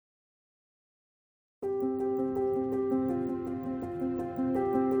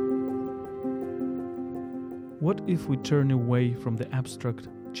What if we turn away from the abstract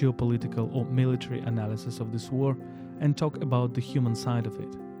geopolitical or military analysis of this war and talk about the human side of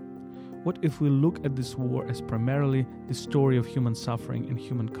it? What if we look at this war as primarily the story of human suffering and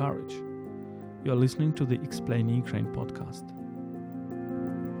human courage? You are listening to the Explain Ukraine podcast.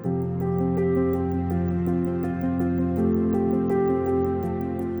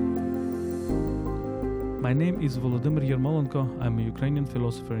 My name is Volodymyr Yermolenko. I'm a Ukrainian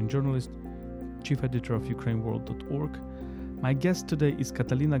philosopher and journalist, chief editor of ukraineworld.org. My guest today is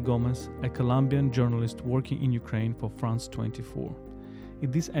Catalina Gomez, a Colombian journalist working in Ukraine for France 24. In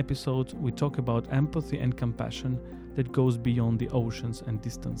this episode, we talk about empathy and compassion that goes beyond the oceans and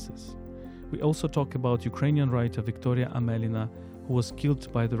distances. We also talk about Ukrainian writer Victoria Amelina, who was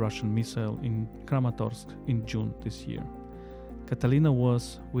killed by the Russian missile in Kramatorsk in June this year. Catalina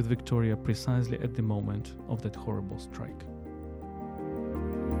was with Victoria precisely at the moment of that horrible strike.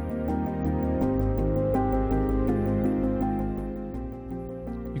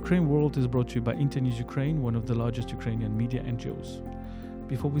 Ukraine World is brought to you by Internews Ukraine, one of the largest Ukrainian media NGOs.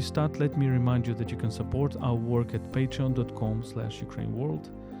 Before we start, let me remind you that you can support our work at patreon.com/UkraineWorld.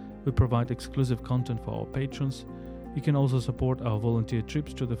 We provide exclusive content for our patrons. You can also support our volunteer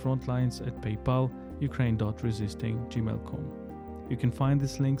trips to the front lines at PayPal, ukraine.resisting@gmail.com. You can find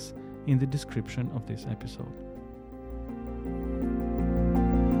these links in the description of this episode.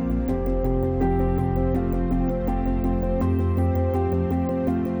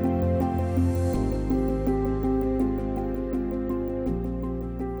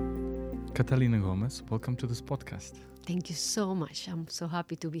 Catalina Gomez, welcome to this podcast. Thank you so much. I'm so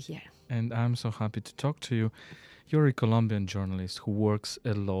happy to be here. And I'm so happy to talk to you. You're a Colombian journalist who works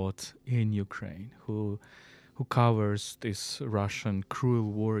a lot in Ukraine, who covers this Russian cruel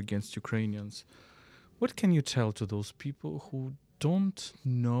war against Ukrainians. What can you tell to those people who don't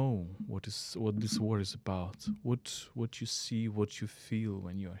know what this war is about? What you see, what you feel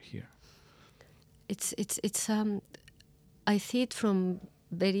when you are here? It's I see it from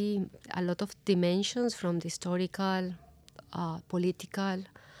a lot of dimensions, from the historical, political,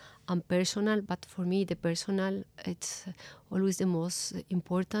 and personal. But for me, the personal, it's always the most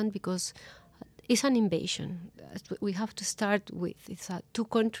important because it's an invasion. We have to start with it's two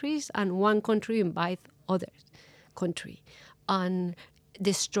countries, and one country invade other country and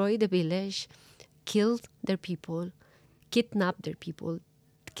destroy the village, kill their people, kidnap their people,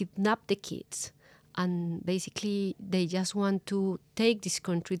 kidnap the kids. And basically, they just want to take this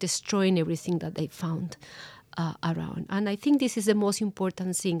country, destroying everything that they found around. And I think this is the most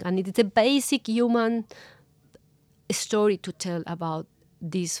important thing. And it's a basic human story to tell about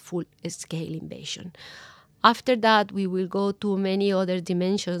this full-scale invasion. After that, we will go to many other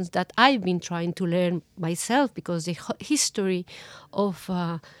dimensions that I've been trying to learn myself, because the history of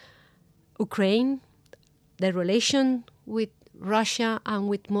Ukraine, the relation with Russia and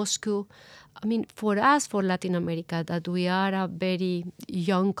with Moscow. I mean, for us, for Latin America, that we are a very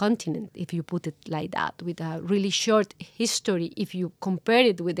young continent, if you put it like that, with a really short history. If you compare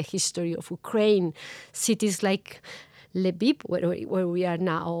it with the history of Ukraine, cities like Lviv, where we are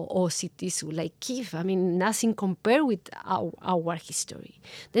now, or cities like Kiev, I mean, nothing compared with our history.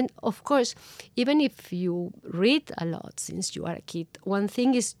 Then, of course, even if you read a lot since you are a kid, one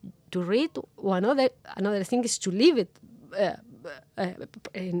thing is to read, another thing is to live it. I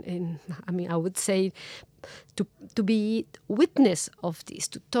would say to be witness of this,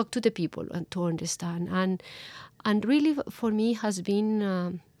 to talk to the people and to understand. And really, for me, has been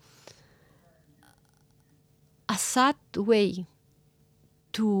a sad way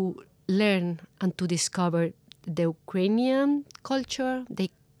to learn and to discover the Ukrainian culture, the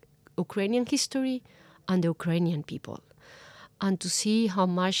Ukrainian history, and the Ukrainian people, and to see how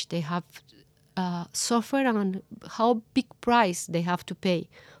much they have suffer and how big price they have to pay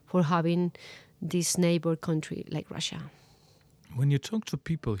for having this neighbor country like Russia. When you talk to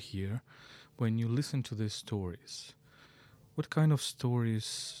people here, when you listen to their stories, what kind of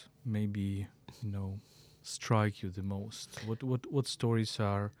stories maybe strike you the most? What stories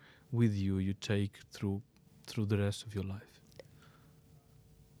are with you take through the rest of your life?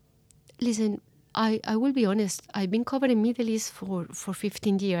 Listen, I will be honest, I've been covering Middle East for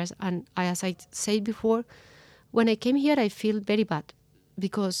 15 years, and as I said before, when I came here, I feel very bad,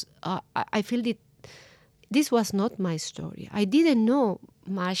 because I feel that this was not my story. I didn't know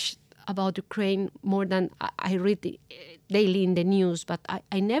much about Ukraine more than I read daily in the news, but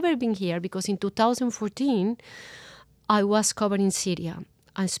I never been here, because in 2014, I was covering Syria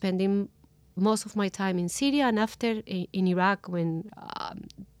and spending most of my time in Syria, and after in Iraq when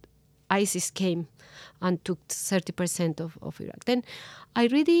ISIS came and took 30% of Iraq. Then I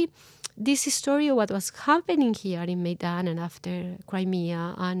really this story of what was happening here in Maidan and after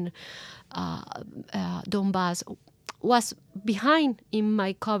Crimea and Donbass was behind in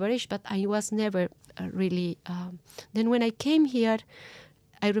my coverage, but I was never really. Then when I came here,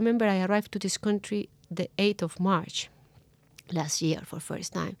 I remember I arrived to this country the 8th of March last year for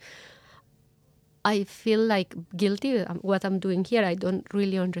first time. I feel like guilty. What I'm doing here, I don't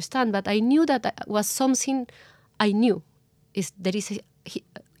really understand, but I knew that was something I knew. There is a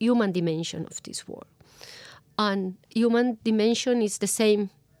human dimension of this war. And human dimension is the same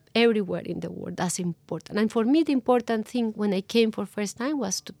everywhere in the world. That's important. And for me, the important thing when I came for first time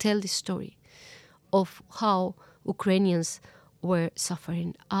was to tell the story of how Ukrainians were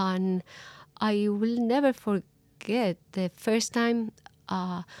suffering. And I will never forget the first time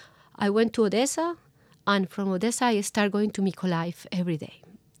I went to Odessa, and from Odessa I started going to Mykolaiv every day.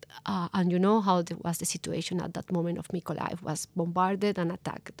 And you know how was the situation at that moment of Mykolaiv, was bombarded and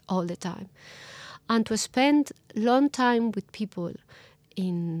attacked all the time. And to spend long time with people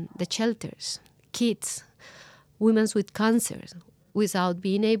in the shelters, kids, women with cancer, without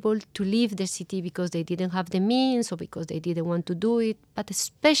being able to leave the city because they didn't have the means or because they didn't want to do it, but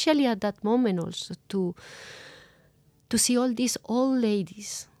especially at that moment also to see all these old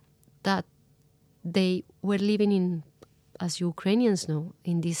ladies that they were living in, as Ukrainians know,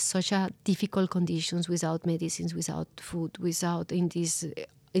 in these such a difficult conditions, without medicines, without food,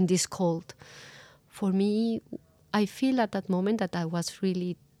 in this cold. For me, I feel at that moment that I was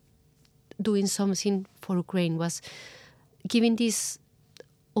really doing something for Ukraine, was giving this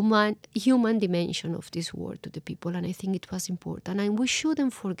human dimension of this war to the people, and I think it was important. And we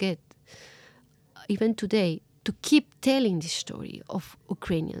shouldn't forget, even today, to keep telling the story of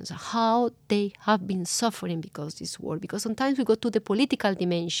Ukrainians, how they have been suffering because of this war. Because sometimes we go to the political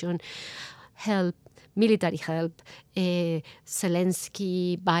dimension, help, military help,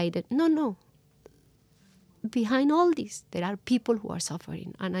 Zelensky, Biden. No. Behind all this, there are people who are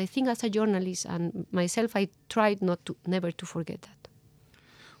suffering. And I think as a journalist and myself, I tried never to forget that.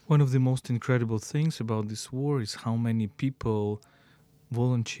 One of the most incredible things about this war is how many people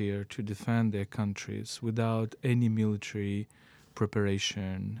volunteer to defend their countries without any military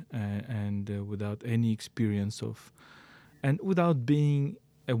preparation and without any experience of, and without being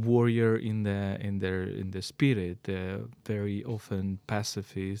a warrior in the spirit. Very often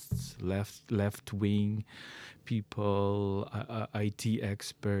pacifists, left wing people, IT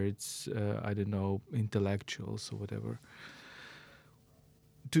experts, I don't know, intellectuals or whatever.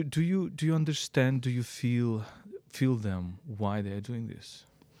 Do you understand? Do you feel them why they are doing this?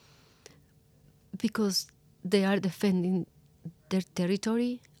 Because they are defending their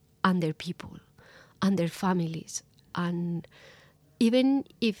territory and their people and their families. And even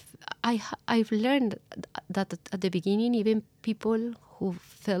if I've learned that at the beginning, even people who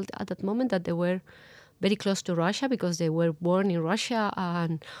felt at that moment that they were very close to Russia because they were born in Russia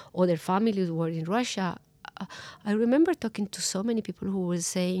and other families were in Russia, I remember talking to so many people who were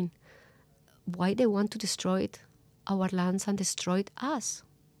saying why they want to destroy our lands and destroy us.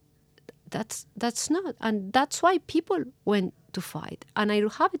 That's not, and that's why people went to fight. And I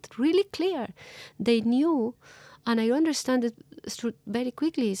have it really clear. They knew, and I understand it very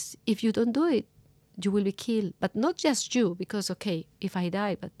quickly, is if you don't do it, you will be killed. But not just you, because, okay, if I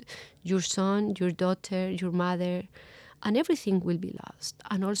die, but your son, your daughter, your mother, and everything will be lost.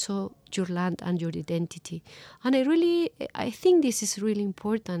 And also your land and your identity. And I think this is really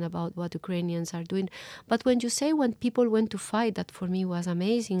important about what Ukrainians are doing. But when you say when people went to fight, that for me was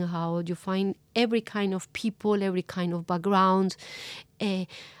amazing, how you find every kind of people, every kind of background,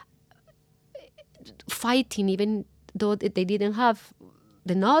 fighting, even though they didn't have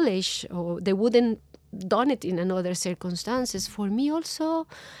the knowledge or they wouldn't done it in another circumstances. For me also,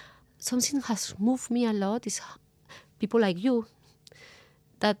 something has moved me a lot is people like you,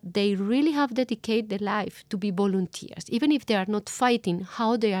 that they really have dedicated their life to be volunteers, even if they are not fighting,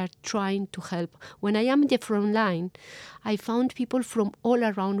 how they are trying to help. When I am in the front line, I found people from all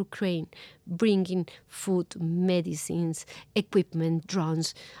around Ukraine bringing food, medicines, equipment,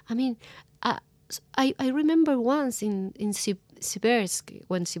 drones. I mean, I remember once in Siversk,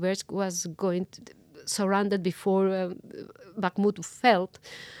 when Siversk was surrounded before Bakhmut fell,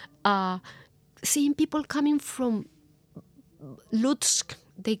 seeing people coming from Lutsk,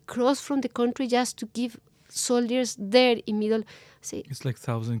 they crossed from the country just to give soldiers there in middle. See, it's like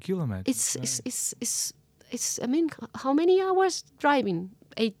 1,000 kilometers. It's. I mean, how many hours driving?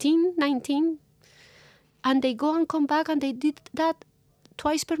 18, 19, and they go and come back, and they did that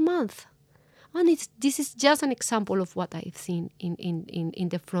twice per month. And this is just an example of what I've seen in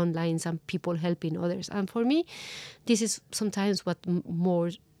the front lines and people helping others. And for me, this is sometimes what more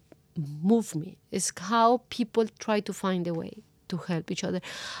move me. It's how people try to find a way to help each other.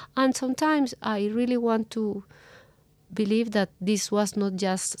 And sometimes I really want to believe that this was not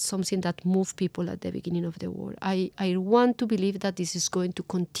just something that moved people at the beginning of the war. I want to believe that this is going to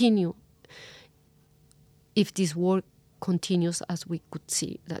continue if this war continues as we could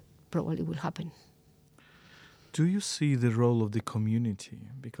see that probably will happen. Do you see the role of the community?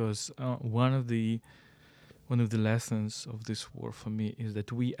 Because one of the lessons of this war for me is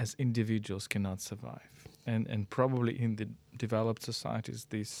that we as individuals cannot survive. And probably in the developed societies,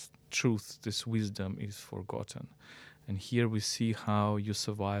 this truth, this wisdom is forgotten. And here we see how you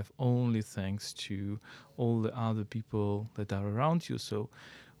survive only thanks to all the other people that are around you. So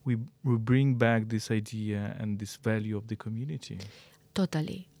we bring back this idea and this value of the community.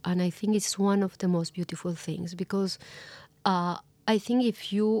 Totally. And I think it's one of the most beautiful things because I think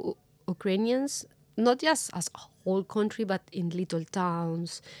if you Ukrainians, not just as a whole country, but in little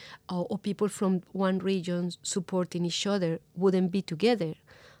towns or people from one region supporting each other wouldn't be together,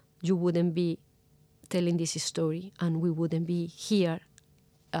 you wouldn't be telling this story and we wouldn't be here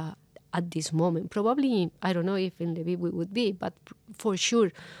at this moment. Probably, I don't know if in Lviv we would be, but for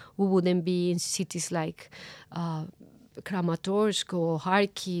sure we wouldn't be in cities like Kramatorsk or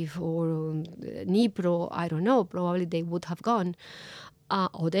Kharkiv or Dnipro. I don't know. Probably they would have gone.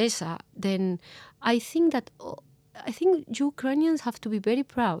 Odessa. Then I think Ukrainians have to be very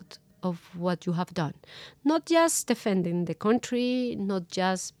proud of what you have done. Not just defending the country, not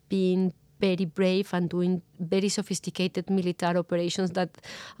just being very brave and doing very sophisticated military operations that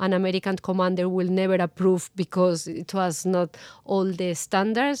an American commander will never approve because it was not all the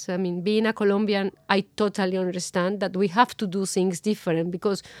standards. I mean, being a Colombian, I totally understand that we have to do things different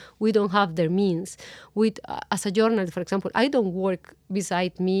because we don't have their means. As a journalist, for example, I don't work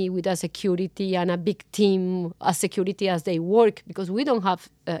beside me with a security and a big team as security as they work because we don't have,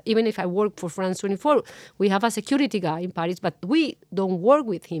 even if I work for France 24, we have a security guy in Paris, but we don't work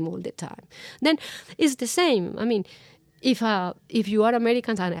with him all the time. Then it's the same. I mean, if you are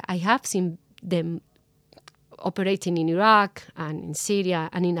Americans, and I have seen them operating in Iraq and in Syria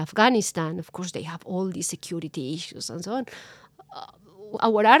and in Afghanistan, of course they have all these security issues and so on.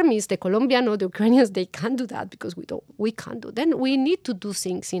 Our armies, the Colombian or the Ukrainians, they can't do that because we can't do. Then we need to do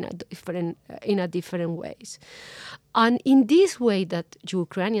things in a different ways. And in this way that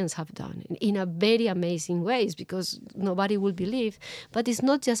Ukrainians have done, in a very amazing ways, because nobody will believe, but it's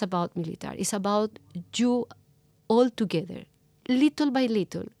not just about military, it's about you all together, little by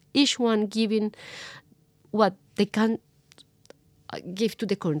little, each one giving what they can give to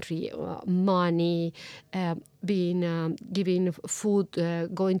the country, money, giving food,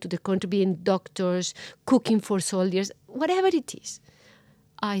 going to the country, being doctors, cooking for soldiers, whatever it is.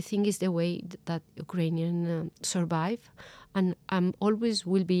 I think is the way that Ukrainians survive, and I'm always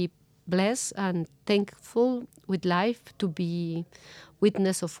will be blessed and thankful with life to be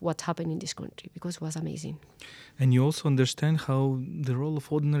witness of what happened in this country because it was amazing. And you also understand how the role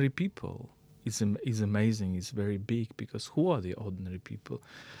of ordinary people is amazing. It's very big because who are the ordinary people?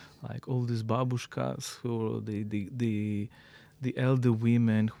 Like all these babushkas, who are the elder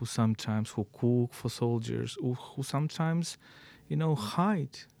women who cook for soldiers, who sometimes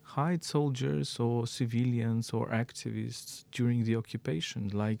hide soldiers or civilians or activists during the occupation,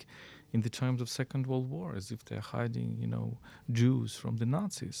 like in the times of Second World War, as if they're hiding, Jews from the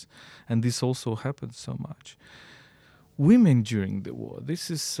Nazis. And this also happens so much. Women during the war,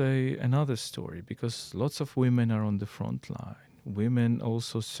 this is another story because lots of women are on the front line. Women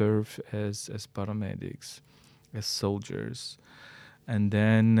also serve as paramedics, as soldiers. And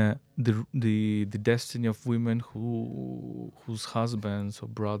then the destiny of women whose husbands or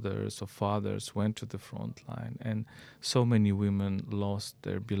brothers or fathers went to the front line, and so many women lost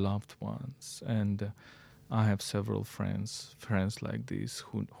their beloved ones. And I have several friends like this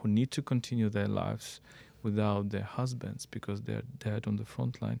who need to continue their lives without their husbands because they're dead on the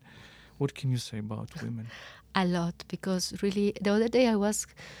front line. What can you say about women? A lot, because really the other day I was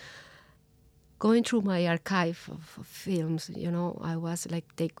going through my archive of films, I was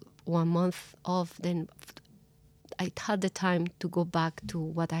take 1 month off, then I had the time to go back to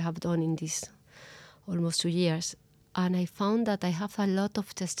what I have done in these almost 2 years. And I found that I have a lot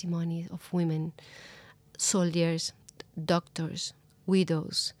of testimonies of women, soldiers, doctors,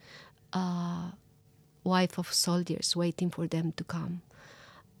 widows, wife of soldiers waiting for them to come.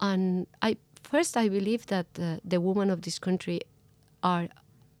 And I believe that the women of this country are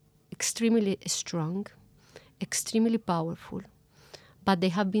extremely strong, extremely powerful, but they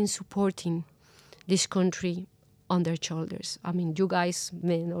have been supporting this country on their shoulders. I mean, you guys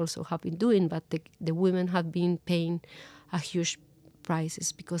men also have been doing, but the women have been paying a huge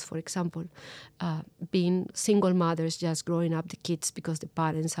crisis because, for example, being single mothers just growing up the kids because the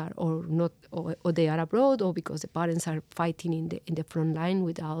parents are or not or they are abroad, or because the parents are fighting in the front line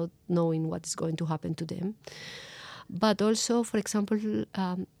without knowing what is going to happen to them. But also, for example,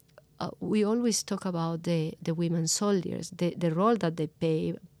 we always talk about the women soldiers, the role that they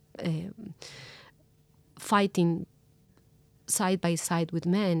play fighting side by side with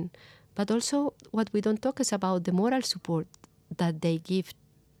men. But also what we don't talk is about the moral support that they give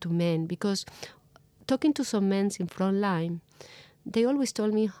to men. Because talking to some men in front line, they always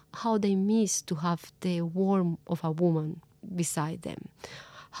told me how they miss to have the warmth of a woman beside them.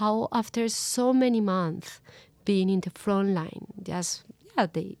 How after so many months being in the front line,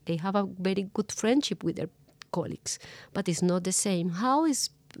 they have a very good friendship with their colleagues, but it's not the same. How is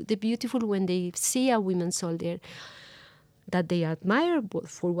the beautiful when they see a woman soldier that they admire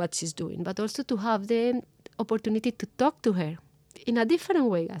for what she's doing, but also to have the opportunity to talk to her in a different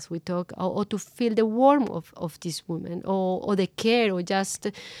way as we talk, or to feel the warmth of this woman, or the care, or just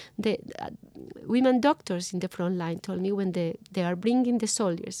the women doctors in the front line told me when they are bringing the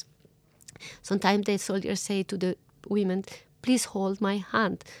soldiers. Sometimes the soldiers say to the women, please hold my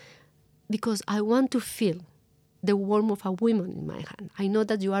hand, because I want to feel the warmth of a woman in my hand. I know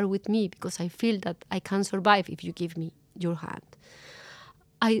that you are with me because I feel that I can survive if you give me your hand.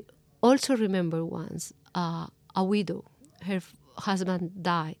 I also remember once a widow, her husband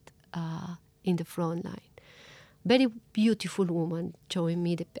died in the front line. Very beautiful woman showing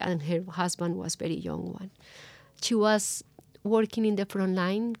me, and her husband was very young one. She was working in the front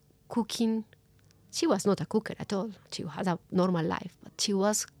line, cooking. She was not a cooker at all. She had a normal life, but she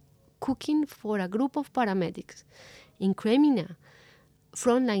was cooking for a group of paramedics in Crimea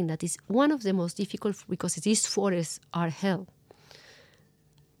front line. That is one of the most difficult because these forests are hell.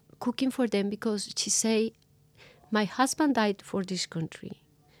 Cooking for them because she say, my husband died for this country.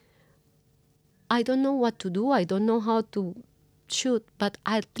 I don't know what to do. I don't know how to shoot, but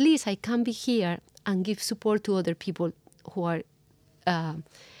at least I can be here and give support to other people who are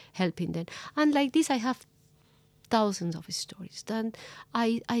helping them. And like this, I have thousands of stories. And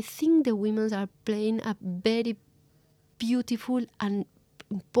I think the women are playing a very beautiful and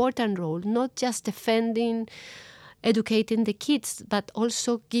important role, not just defending, educating the kids, but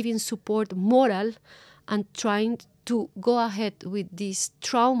also giving support, moral, and trying to go ahead with this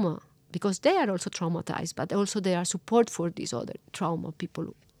trauma, because they are also traumatized, but also they are support for these other trauma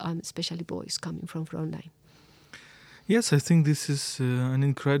people, especially boys coming from frontline. Yes, I think this is an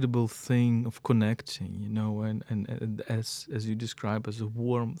incredible thing of connecting, and as you describe, as a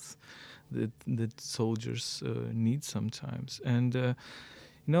warmth that soldiers need sometimes. And,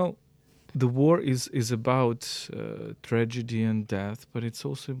 the war is about tragedy and death, but it's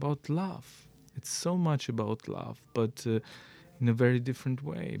also about love. It's so much about love, but in a very different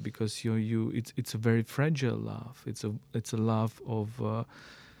way, because it's a very fragile love. It's a love of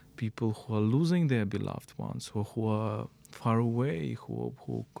people who are losing their beloved ones, who are far away,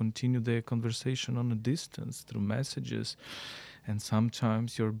 who continue their conversation on a distance through messages. And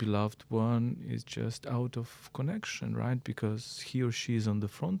sometimes your beloved one is just out of connection, right? Because he or she is on the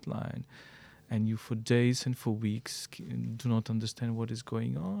front line, and you for days and for weeks do not understand what is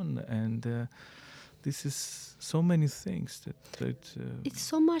going on. And this is so many things that it's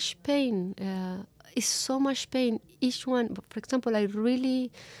so much pain. It's so much pain. Each one, for example, I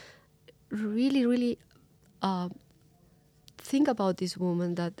really think about this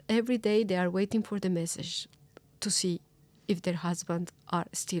woman that every day they are waiting for the message to see if their husbands are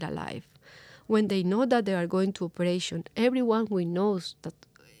still alive. When they know that they are going to operation, everyone who knows that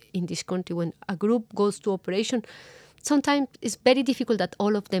in this country, when a group goes to operation, sometimes it's very difficult that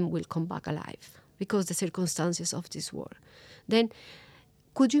all of them will come back alive because the circumstances of this war. Then,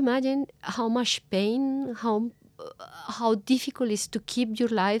 could you imagine how much pain, how difficult it is to keep your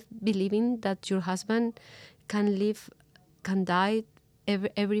life believing that your husband can live, can die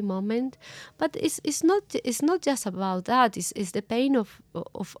every moment? But it's not just about that. It's the pain of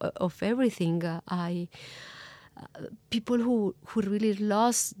everything. People who really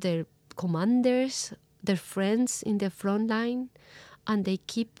lost their commanders, their friends in the front line, and they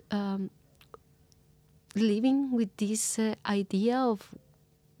keep living with this idea of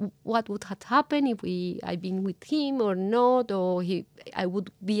what would have happened if I'd been with him or not, or I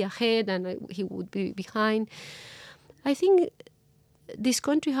would be ahead and he would be behind. I think this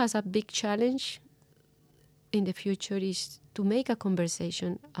country has a big challenge in the future, is to make a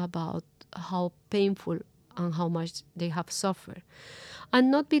conversation about how painful and how much they have suffered. And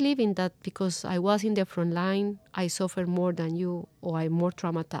not believing that because I was in the front line, I suffer more than you, or I'm more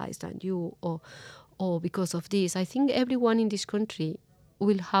traumatized than you, or or because of this. I think everyone in this country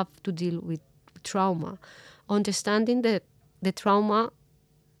will have to deal with trauma. Understanding that the trauma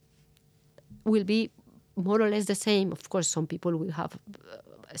will be more or less the same. Of course, some people will have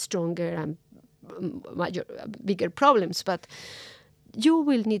stronger and bigger problems, but you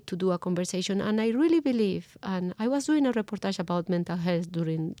will need to do a conversation. And I really believe, and I was doing a reportage about mental health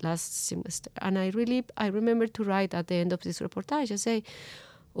during last semester, and I remember to write at the end of this reportage, I say,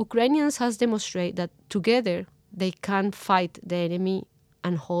 Ukrainians has demonstrated that together they can fight the enemy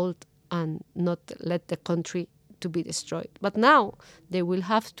and hold and not let the country to be destroyed. But now they will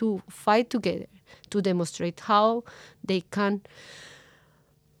have to fight together to demonstrate how they can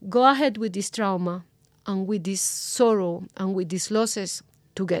go ahead with this trauma and with this sorrow and with these losses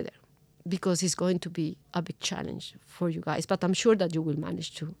together, because it's going to be a big challenge for you guys. But I'm sure that you will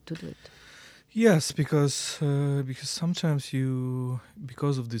manage to do it. Yes, because sometimes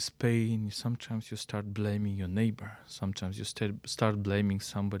because of this pain, sometimes you start blaming your neighbor. Sometimes you start blaming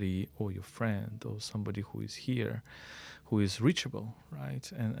somebody, or your friend, or somebody who is here, who is reachable,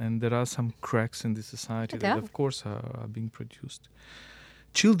 right? And there are some cracks in the society that, of course, are being produced.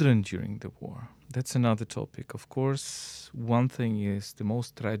 Children during the war, that's another topic. Of course, one thing is the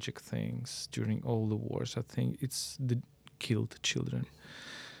most tragic things during all the wars, I think it's the killed children.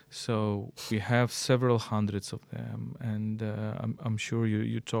 So we have several hundreds of them, and I'm sure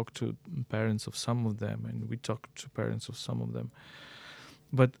you talk to parents of some of them, and we talk to parents of some of them.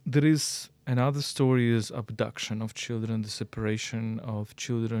 But there is another story, is abduction of children, the separation of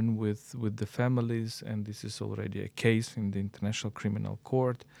children with the families, and this is already a case in the International Criminal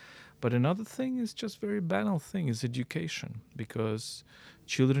Court. But another thing is just very banal thing, is education, because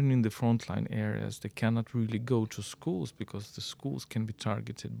children in the frontline areas, they cannot really go to schools because the schools can be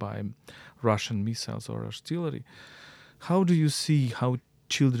targeted by Russian missiles or artillery. How do you see how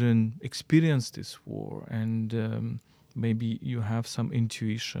children experience this war? And maybe you have some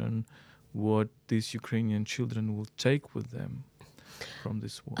intuition what these Ukrainian children will take with them from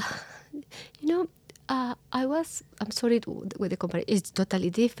this war. I'm sorry with the comparison, it's totally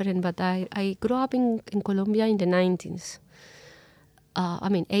different, but I grew up in Colombia in the 90s.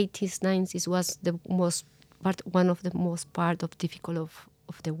 80s, 90s was one of the most difficult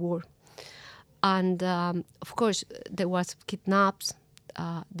of the war. And of course, there was kidnaps,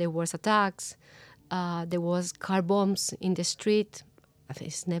 there was attacks, there was car bombs in the street.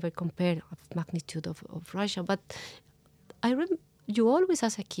 It's never compared of magnitude of Russia, but you always,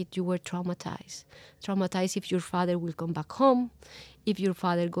 as a kid, you were traumatized. Traumatized if your father will come back home. If your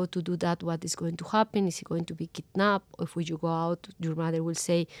father go to do that, what is going to happen? Is he going to be kidnapped? Or if you go out, your mother will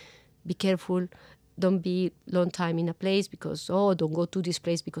say, be careful, don't be long time in a place because, don't go to this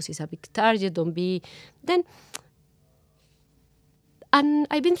place because it's a big target, don't be... Then, and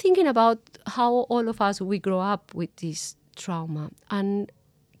I've been thinking about how all of us, we grow up with this trauma. And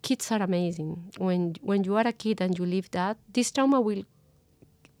kids are amazing. When you are a kid and you live that, this trauma will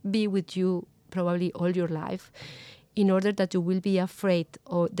be with you probably all your life, in order that you will be afraid,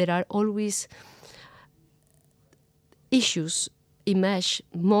 or there are always issues, image,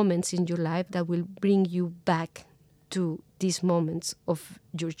 moments in your life that will bring you back to these moments of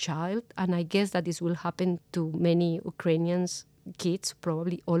your child. And I guess that this will happen to many Ukrainians kids,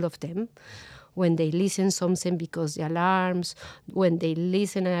 probably all of them, when they listen something because the alarms, when they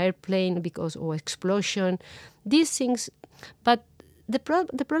listen an airplane because of explosion, these things. But the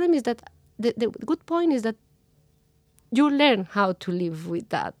problem is that the good point is that you learn how to live with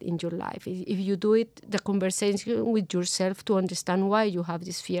that in your life. If you do it, the conversation with yourself to understand why you have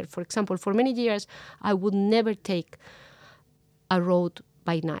this fear. For example, for many years, I would never take a road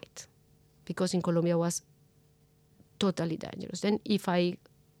by night because in Colombia was totally dangerous. Then if I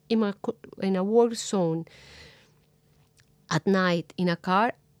in a war zone at night in a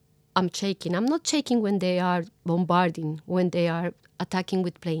car, I'm shaking. I'm not shaking when they are bombarding, when they are attacking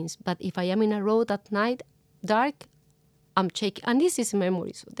with planes. But if I am in a road at night, dark, I'm shaking. And this is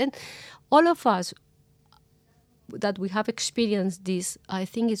memory. So then all of us that we have experienced this, I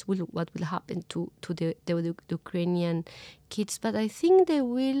think is what will happen to the Ukrainian kids. But I think they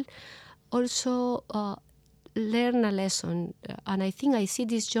will also learn a lesson. And I think I see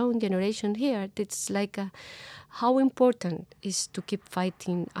this young generation here. It's like how important is to keep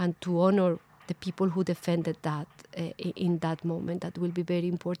fighting and to honor the people who defended that in that moment. That will be very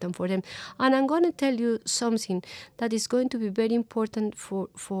important for them. And I'm going to tell you something that is going to be very important for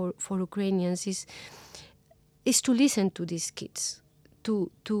Ukrainians is to listen to these kids,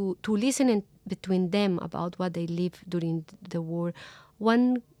 to listen between them about what they lived during the war.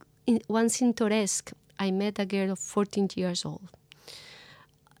 Once in Torres, I met a girl of 14 years old.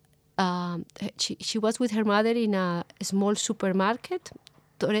 she was with her mother in a small supermarket.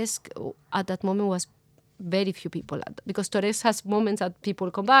 Torres at that moment was very few people because Torres has moments that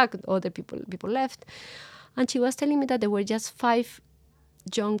people come back, other people left, and she was telling me that there were just 5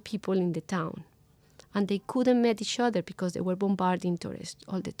 young people in the town, and they couldn't meet each other because they were bombarding Torres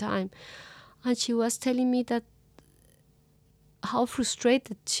all the time. And she was telling me that how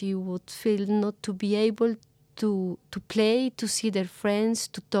frustrated she would feel not to be able to play, to see their friends,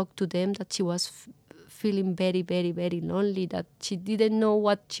 to talk to them, that she was feeling very, very, very lonely, that she didn't know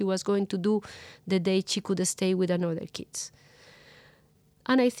what she was going to do the day she could stay with another kids.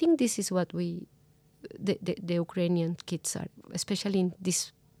 And I think this is what the Ukrainian kids are, especially in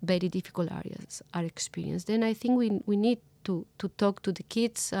these very difficult areas, are experienced. Then I think we need to talk to the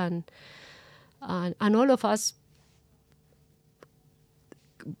kids and all of us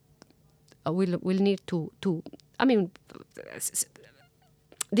will need to I mean,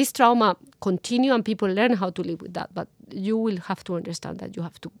 this trauma continue and people learn how to live with that, but you will have to understand that you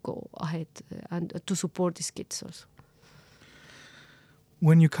have to go ahead and to support these kids also.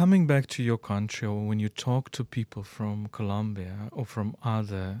 When you're coming back to your country, or when you talk to people from Colombia or from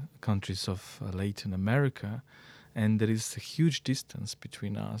other countries of Latin America, and there is a huge distance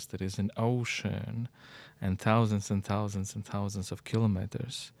between us, there is an ocean and thousands and thousands and thousands of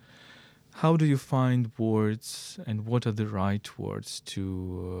kilometers, how do you find words, and what are the right words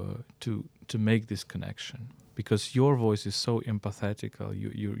to make this connection? Because your voice is so empathetic,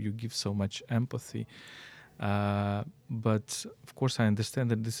 you give so much empathy. But of course, I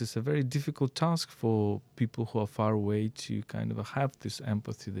understand that this is a very difficult task for people who are far away to kind of have this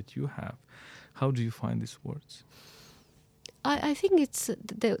empathy that you have. How do you find these words? I think it's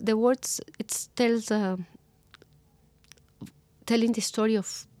the words. It tells telling the story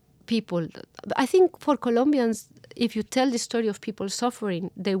of people. I think for Colombians, if you tell the story of people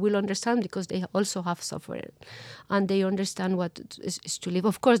suffering, they will understand because they also have suffered, and they understand what it is to live.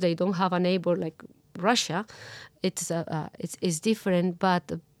 Of course, they don't have a neighbor like Russia. It's different,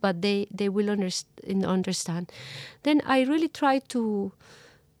 but they will understand. Then I really try to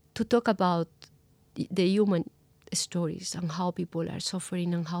talk about the human stories and how people are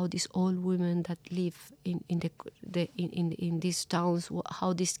suffering, and how these old women that live in these towns,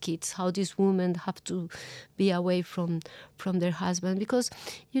 how these kids, how these women have to be away from their husband, because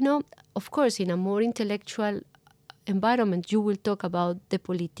of course in a more intellectual environment you will talk about the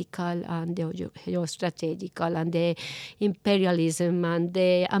political and the geostrategical and the imperialism and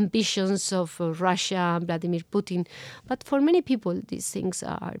the ambitions of Russia and Vladimir Putin, but for many people these things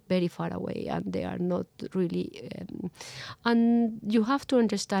are very far away and they are not really and you have to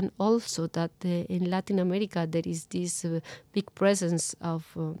understand also that in Latin America there is this big presence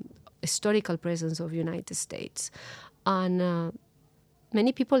of historical presence of United States, and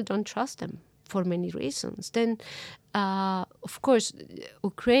many people don't trust them for many reasons. Then, of course,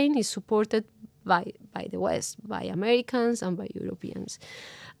 Ukraine is supported by the West, by Americans and by Europeans.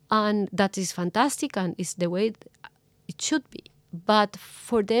 And that is fantastic and is the way it should be. But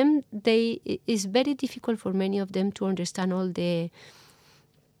for them, it's very difficult for many of them to understand all the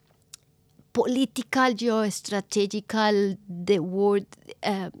political, geostrategical, the word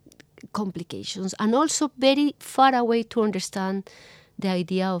complications, and also very far away to understand the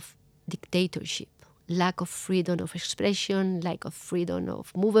idea of dictatorship, lack of freedom of expression, lack of freedom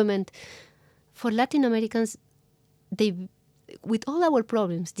of movement. For Latin Americans, with all our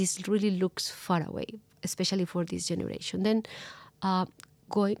problems, this really looks far away, especially for this generation. Then,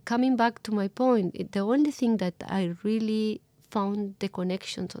 coming back to my point, the only thing that I really found the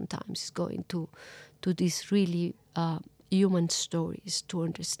connection sometimes is going to these really human stories to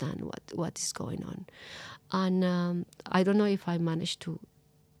understand what is going on. And I don't know if I managed to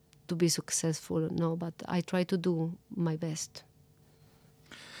be successful or no, but I try to do my best.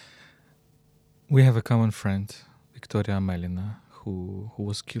 We have a common friend, Victoria Amelina, who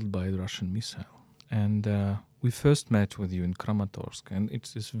was killed by a Russian missile. And we first met with you in Kramatorsk, and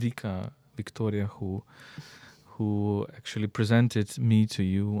it's this Victoria who actually presented me to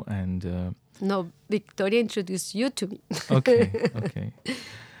you, and no, Victoria introduced you to me. Okay.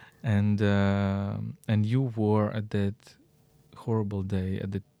 And you were at that horrible day,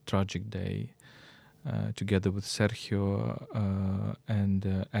 at the tragic day, together with Sergio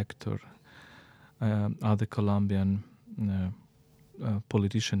and Hector, other Colombian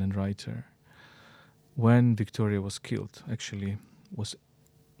politician and writer. When Victoria was killed, actually was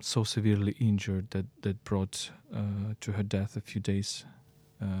so severely injured that brought to her death a few days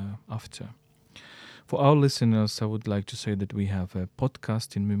after. For our listeners, I would like to say that we have a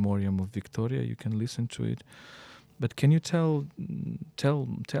podcast in memoriam of Victoria. You can listen to it. But can you tell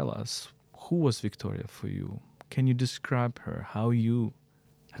us, who was Victoria for you? Can you describe her, how you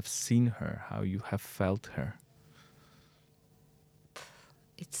have seen her, how you have felt her?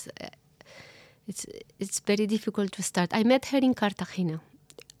 It's very difficult to start. I met her in Cartagena.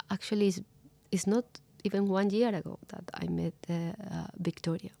 Actually, it's not even 1 year ago that I met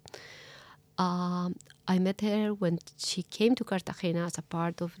Victoria. I met her when she came to Cartagena as a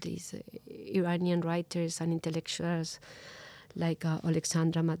part of these Iranian writers and intellectuals like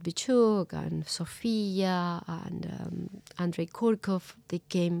Alexandra Matvichuk and Sofia and Andrei Kurkov. They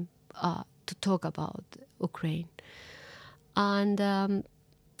came to talk about Ukraine. And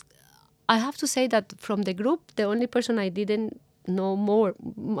I have to say that from the group, the only person I didn't know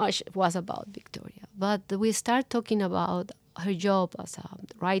much was about Victoria. But we start talking about her job as a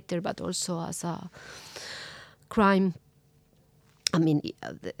writer, but also as a crime. I mean,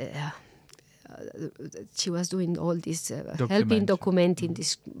 she was doing all this, helping documenting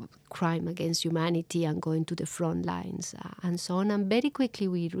this crime against humanity and going to the front lines and so on. And very quickly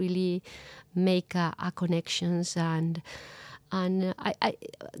we really make a connections and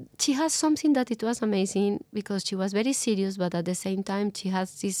she has something that it was amazing because she was very serious, but at the same time she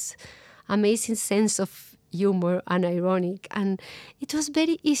has this amazing sense of humor and ironic, and it was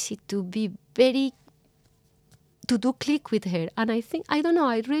very easy to do click with her. And I think, I don't know,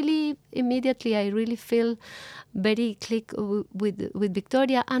 I really feel very click with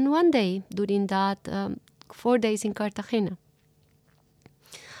Victoria. And one day during that 4 days in Cartagena,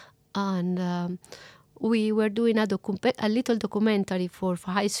 and we were doing a little documentary for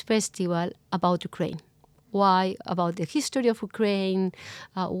Heights Festival about Ukraine. Why, about the history of Ukraine,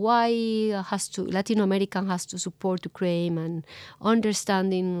 why Latin America has to support Ukraine, and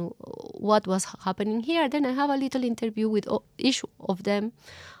understanding what was happening here. Then I have a little interview with each of them,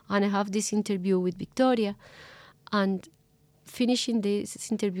 and I have this interview with Victoria. And finishing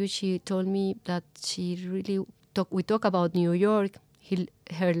this interview, she told me that we talk about New York,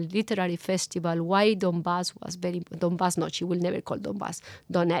 her literary festival, why Donbass, no, she will never call Donbass,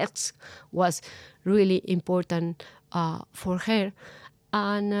 Donetsk was really important for her.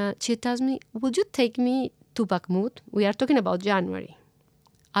 And she tells me, would you take me to Bakhmut? We are talking about January.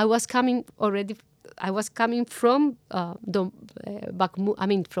 I was coming from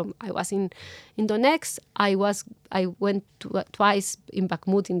Bakhmut. I was in Donetsk. I went twice in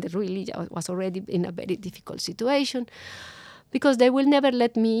Bakhmut. I was already in a very difficult situation, because they will never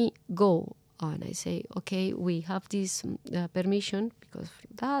let me go. And I say, okay, we have this permission, because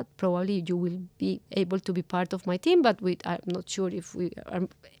that probably you will be able to be part of my team, but I'm not sure if we are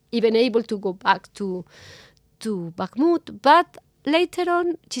even able to go back to Bakhmut. But later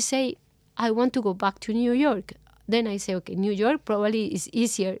on, she say, I want to go back to New York. Then I say, okay, New York probably is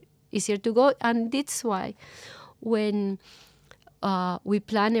easier to go. And that's why when we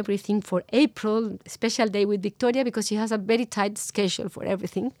plan everything for April, special day with Victoria, because she has a very tight schedule for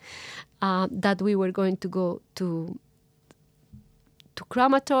everything, that we were going to go to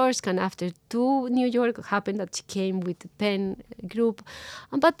Kramatorsk, and after to New York. Happened that she came with the pen group.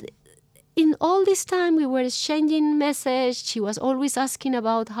 But in all this time, we were exchanging messages. She was always asking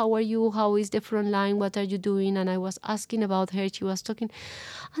about, how are you? How is the front line? What are you doing? And I was asking about her. She was talking.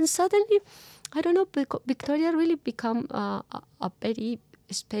 And suddenly, I don't know, Victoria really became a very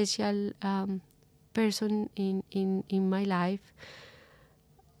special person in my life.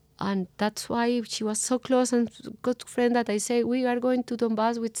 And that's why she was so close and good friend that I say, we are going to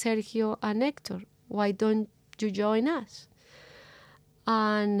Donbass with Sergio and Hector. Why don't you join us?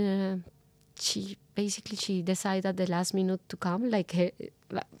 And she decided at the last minute to come, like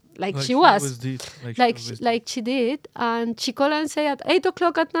she did. And she called and said at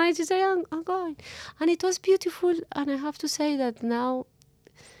 8:00 at night, she said, I'm going. And it was beautiful. And I have to say that now,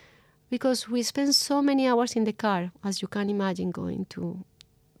 because we spent so many hours in the car, as you can imagine, going to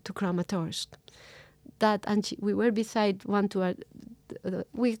Kramatorsk, we were beside one to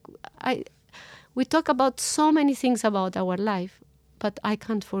we talk about so many things about our life, but I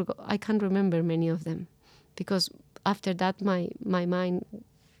can't remember many of them, because after that my mind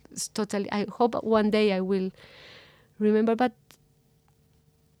is totally. I hope one day I will remember. But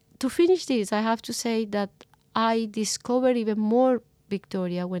to finish this, I have to say that I discovered even more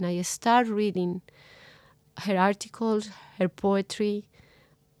Victoria when I start reading her articles, her poetry,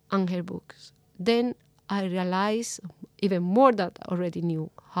 and her books. Then I realized even more that I already knew,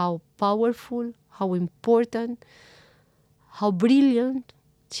 how powerful, how important, how brilliant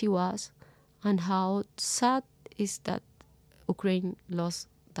she was, and how sad is that Ukraine lost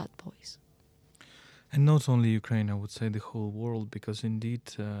that voice. And not only Ukraine, I would say the whole world, because indeed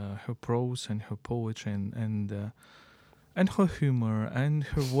her prose and her poetry and her humor and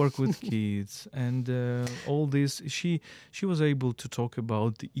her work with kids and all this, she was able to talk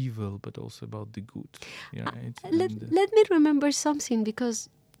about the evil but also about the good. Right? Let me remember something, because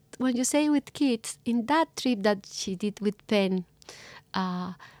when you say with kids, in that trip that she did with Pen,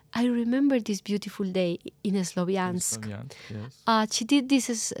 I remember this beautiful day in Sloviansk. Yes. She did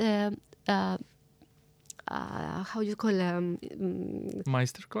this how you call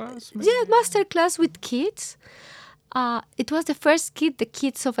masterclass? Yeah, masterclass with kids. It was the first the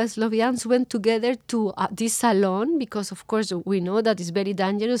kids of Slovians went together to this salon, because of course we know that it's very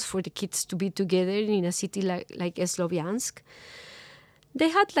dangerous for the kids to be together in a city like Sloviansk. They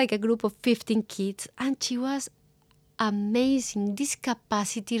had like a group of 15 kids, and she was amazing, this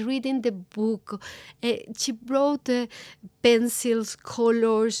capacity, reading the book. She brought pencils,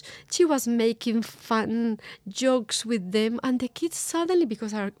 colors. She was making fun jokes with them. And the kids suddenly,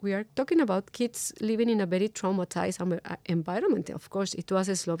 because we are talking about kids living in a very traumatized environment. Of course, it was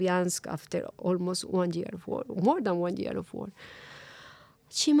Sloviansk after almost 1 year of war, more than 1 year of war.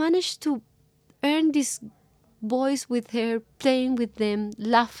 She managed to earn these boys with her, playing with them,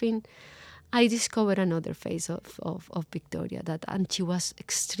 laughing. I discovered another face of Victoria, and she was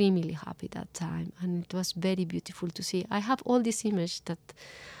extremely happy that time, and it was very beautiful to see. I have all this image that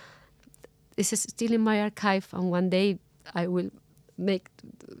is still in my archive, and one day I will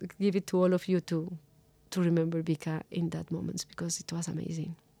give it to all of you to remember Vika in that moment, because it was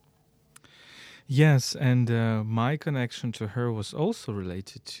amazing. Yes, and my connection to her was also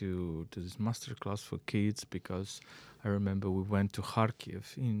related to this masterclass for kids, because I remember we went to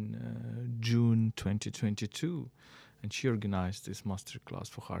Kharkiv in June 2022, and she organized this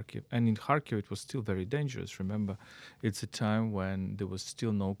masterclass for Kharkiv. And in Kharkiv, it was still very dangerous. Remember, it's a time when there was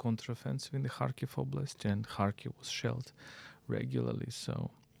still no counteroffensive in the Kharkiv Oblast, and Kharkiv was shelled regularly.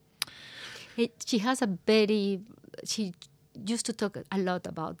 So she used to talk a lot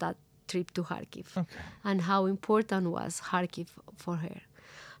about that trip to Kharkiv, and how important was Kharkiv for her.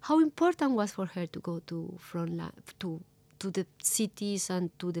 How important was for her to go to to the cities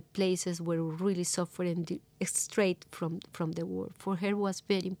and to the places where we really suffering straight from the war. For her was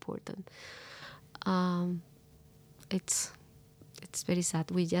very important. It's very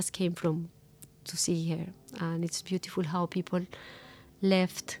sad. We just came to see her, and it's beautiful how people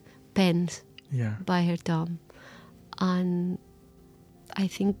left pens by her tomb, and I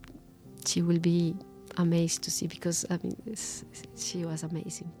think she will be amazed to see, because she was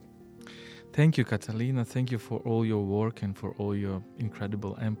amazing. Thank you, Catalina. Thank you for all your work and for all your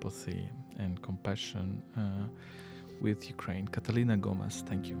incredible empathy and compassion with Ukraine. Catalina Gomez,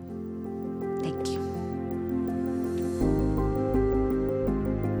 thank you. Thank you.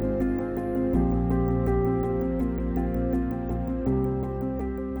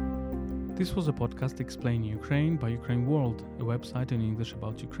 This was a podcast explaining Ukraine by Ukraine World, a website in English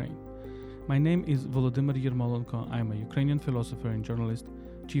about Ukraine. My name is Volodymyr Yermolenko. I am a Ukrainian philosopher and journalist,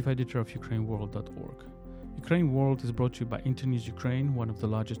 chief editor of UkraineWorld.org. Ukraine World is brought to you by Internews Ukraine, one of the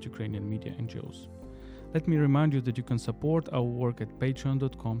largest Ukrainian media NGOs. Let me remind you that you can support our work at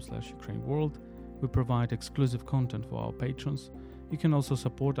patreon.com/UkraineWorld. We provide exclusive content for our patrons. You can also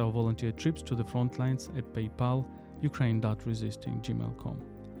support our volunteer trips to the front lines at PayPal, ukraine.resist@gmail.com.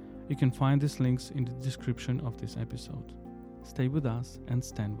 You can find these links in the description of this episode. Stay with us and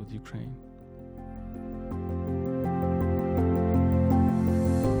stand with Ukraine.